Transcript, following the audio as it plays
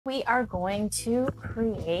We are going to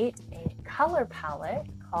create a color palette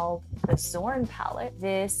called the Zorn Palette.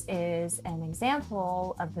 This is an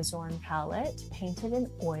example of the Zorn Palette painted in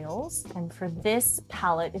oils. And for this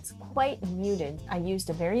palette, it's quite muted. I used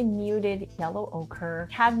a very muted yellow ochre,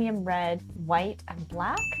 cadmium red, white, and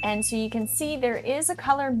black. And so you can see there is a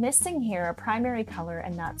color missing here, a primary color,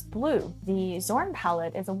 and that's blue. The Zorn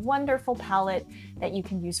Palette is a wonderful palette that you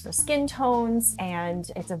can use for skin tones, and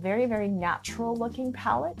it's a very, very natural looking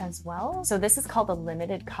palette as well. So this is called a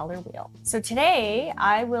limited color wheel. So today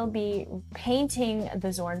I will be painting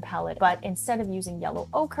the Zorn palette, but instead of using yellow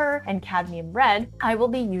ochre and cadmium red, I will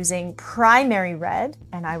be using primary red,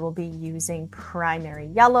 and I will be using primary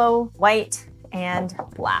yellow, white, and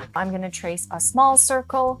black. I'm going to trace a small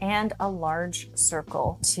circle and a large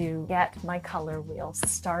circle to get my color wheel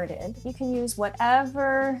started. You can use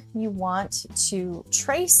whatever you want to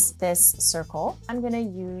trace this circle. I'm going to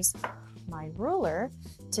use my ruler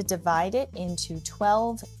to divide it into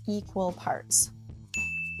 12 equal parts.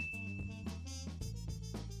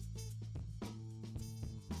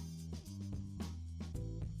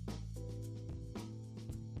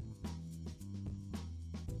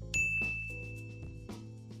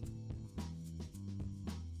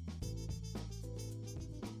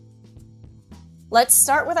 Let's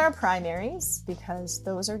start with our primaries because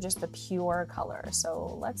those are just the pure color.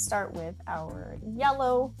 So let's start with our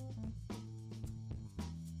yellow.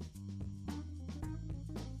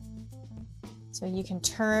 So you can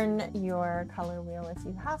turn your color wheel if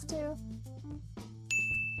you have to.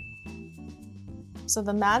 So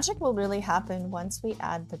the magic will really happen once we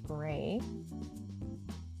add the gray,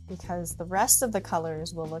 because the rest of the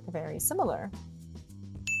colors will look very similar.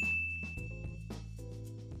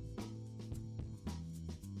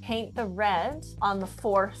 Paint the red on the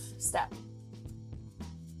fourth step.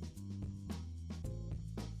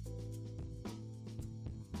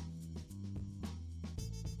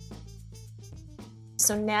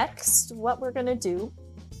 So next, what we're going to do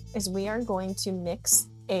is we are going to mix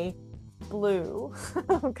a blue,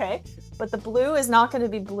 okay? But the blue is not going to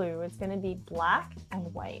be blue. It's going to be black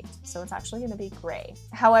and white. So it's actually going to be gray.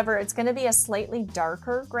 However, it's going to be a slightly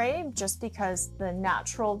darker gray just because the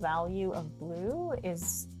natural value of blue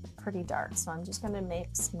is pretty dark. So I'm just going to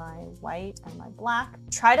mix my white and my black.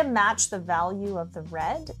 Try to match the value of the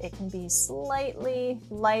red. It can be slightly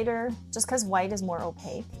lighter just because white is more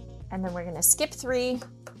opaque. And then we're going to skip 3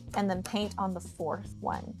 and then paint on the fourth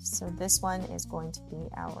one. So this one is going to be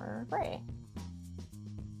our gray.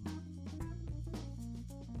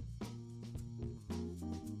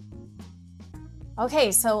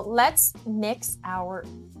 Okay, so let's mix our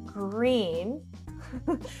green.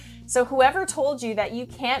 So whoever told you that you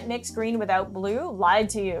can't mix green without blue lied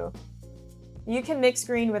to you. You can mix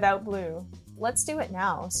green without blue. Let's do it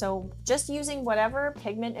now. So just using whatever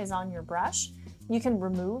pigment is on your brush, you can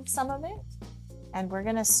remove some of it, and we're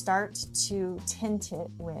gonna start to tint it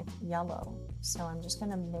with yellow. So I'm just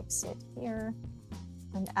gonna mix it here.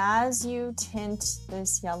 And as you tint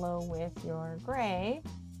this yellow with your gray,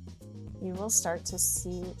 you will start to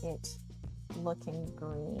see it looking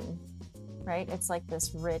green, right? It's like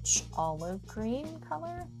this rich olive green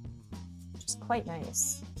color, which is quite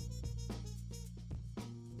nice.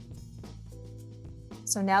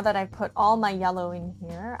 So now that I've put all my yellow in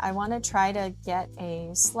here, I want to try to get a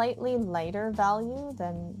slightly lighter value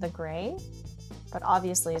than the gray, but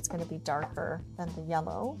obviously it's going to be darker than the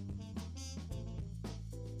yellow.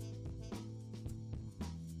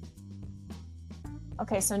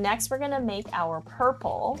 Okay, so next we're going to make our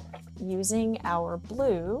purple using our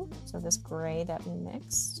blue, so this gray that we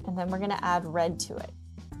mixed, and then we're going to add red to it.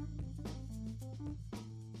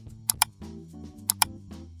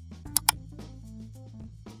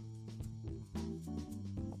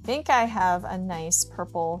 I think I have a nice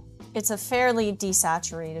purple. It's a fairly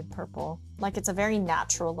desaturated purple. Like, it's a very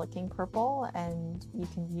natural looking purple, and you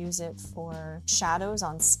can use it for shadows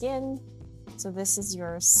on skin. So this is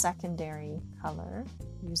your secondary color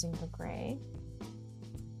using the gray.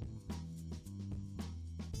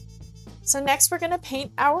 So next we're going to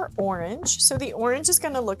paint our orange. So the orange is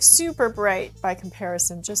going to look super bright by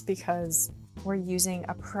comparison just because we're using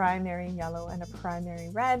a primary yellow and a primary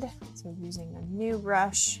red. So using a new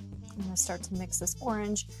brush, I'm going to start to mix this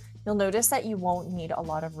orange. You'll notice that you won't need a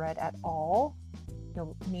lot of red at all.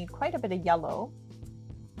 You'll need quite a bit of yellow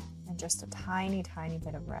and just a tiny, tiny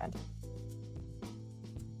bit of red.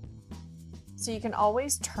 So you can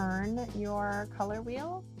always turn your color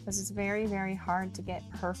wheel because it's very, very hard to get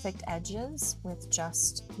perfect edges with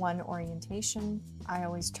just one orientation. I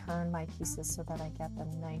always turn my pieces so that I get the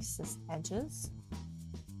nicest edges.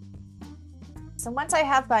 So once I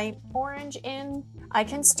have my orange in, I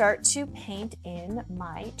can start to paint in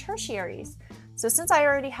my tertiaries. So since I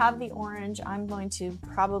already have the orange, I'm going to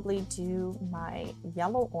probably do my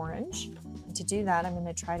yellow orange. And to do that, I'm going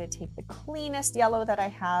to try to take the cleanest yellow that I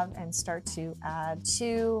have and start to add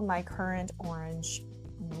to my current orange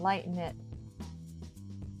and lighten it.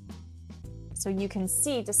 So you can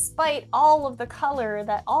see, despite all of the color,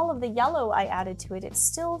 that all of the yellow I added to it, it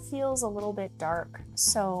still feels a little bit dark.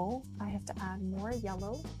 So I have to add more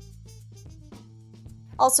yellow.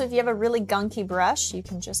 Also, if you have a really gunky brush, you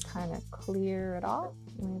can just kind of clear it off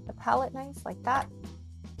with the palette knife like that.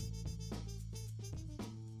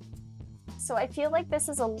 So I feel like this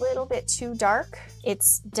is a little bit too dark.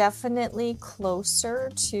 It's definitely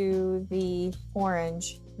closer to the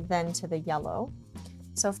orange than to the yellow.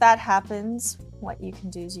 So if that happens, what you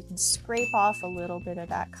can do is you can scrape off a little bit of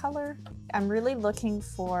that color. I'm really looking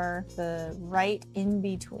for the right in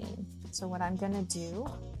between. So what I'm gonna do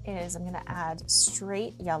is I'm gonna add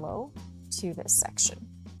straight yellow to this section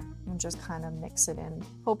and just kind of mix it in,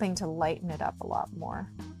 hoping to lighten it up a lot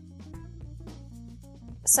more.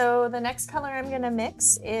 So the next color I'm gonna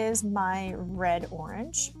mix is my red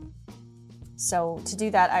orange. So to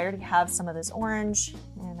do that, I already have some of this orange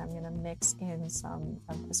and I'm gonna mix in some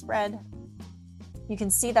of this red. You can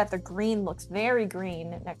see that the green looks very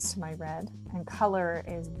green next to my red, and color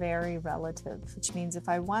is very relative, which means if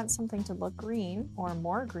I want something to look green or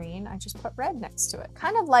more green, I just put red next to it.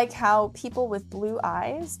 Kind of like how people with blue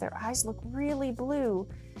eyes, their eyes look really blue,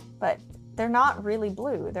 but they're not really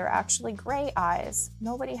blue. They're actually gray eyes.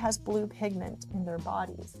 Nobody has blue pigment in their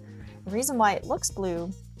bodies. The reason why it looks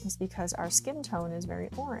blue is because our skin tone is very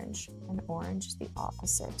orange, and orange is the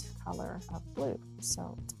opposite color of blue.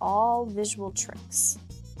 So it's all visual tricks.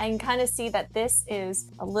 I can kind of see that this is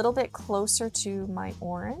a little bit closer to my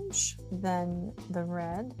orange than the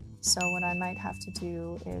red. So what I might have to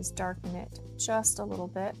do is darken it just a little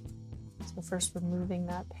bit. So first removing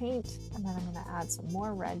that paint, and then I'm going to add some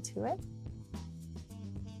more red to it.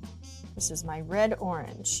 This is my red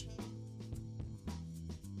orange.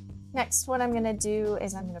 Next, what I'm gonna do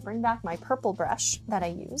is I'm gonna bring back my purple brush that I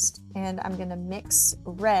used, and I'm gonna mix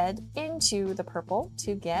red into the purple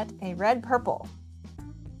to get a red purple.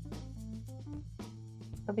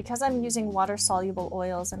 So because I'm using water-soluble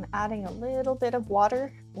oils, I'm adding a little bit of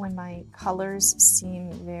water when my colors seem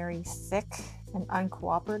very thick and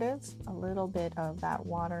uncooperative. A little bit of that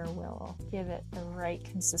water will give it the right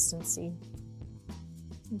consistency.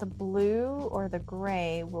 The blue or the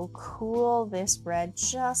gray will cool this red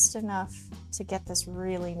just enough to get this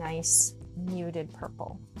really nice muted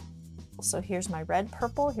purple. So here's my red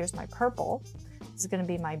purple, here's my purple. This is going to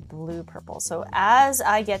be my blue purple. So as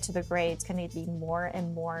I get to the gray, it's going to be more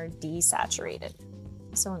and more desaturated.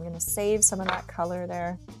 So I'm going to save some of that color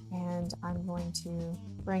there, and I'm going to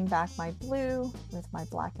bring back my blue with my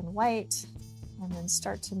black and white, and then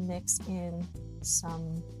start to mix in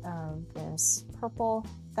some of this purple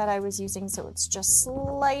that I was using, so it's just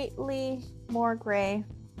slightly more gray.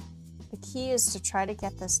 The key is to try to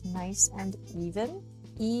get this nice and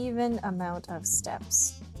even amount of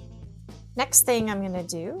steps. Next thing I'm going to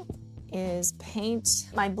do is paint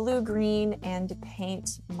my blue-green and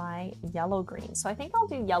paint my yellow-green. So I think I'll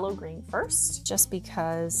do yellow-green first, just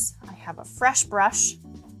because I have a fresh brush.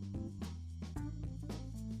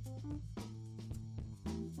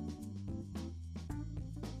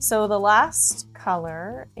 So the last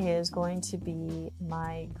color is going to be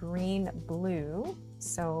my green-blue.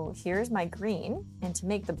 So here's my green, and to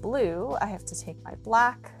make the blue, I have to take my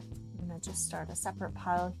black. I'm gonna just start a separate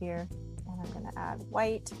pile here, and I'm gonna add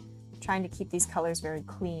white, trying to keep these colors very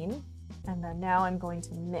clean. And then now I'm going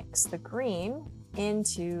to mix the green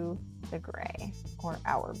into the gray, or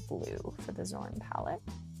our blue for the Zorn palette,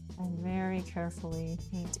 and very carefully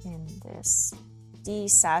paint in this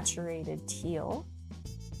desaturated teal.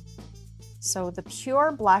 So the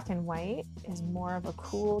pure black and white is more of a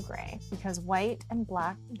cool gray, because white and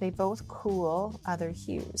black, they both cool other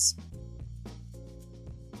hues.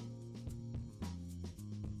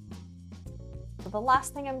 So the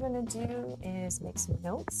last thing I'm going to do is make some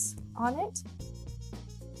notes on it.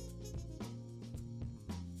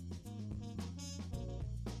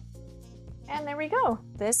 And there we go.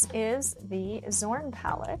 This is the Zorn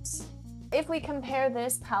palette. If we compare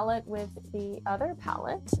this palette with the other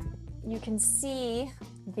palette, you can see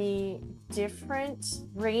the different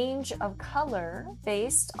range of color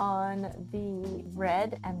based on the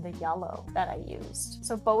red and the yellow that I used.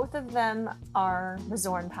 So both of them are the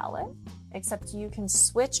Zorn palette, except you can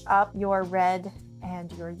switch up your red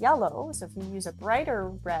and your yellow. So if you use a brighter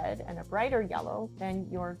red and a brighter yellow, then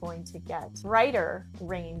you're going to get brighter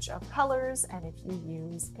range of colors. And if you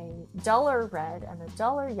use a duller red and a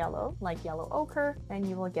duller yellow, like yellow ochre, then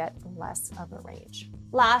you will get less of a range.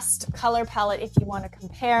 Last color palette, if you want to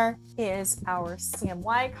compare, is our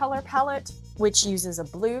CMY color palette, which uses a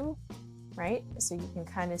blue, right? So you can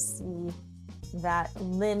kind of see that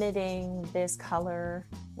limiting this color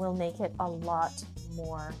will make it a lot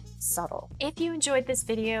more subtle. If you enjoyed this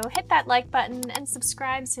video, hit that like button and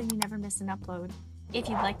subscribe so you never miss an upload. If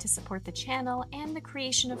you'd like to support the channel and the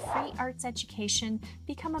creation of free arts education,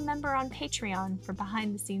 become a member on Patreon for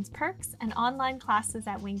behind-the-scenes perks and online classes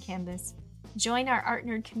at Wing Canvas. Join our Art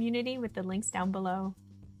Nerd community with the links down below.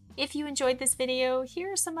 If you enjoyed this video,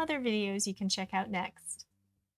 here are some other videos you can check out next.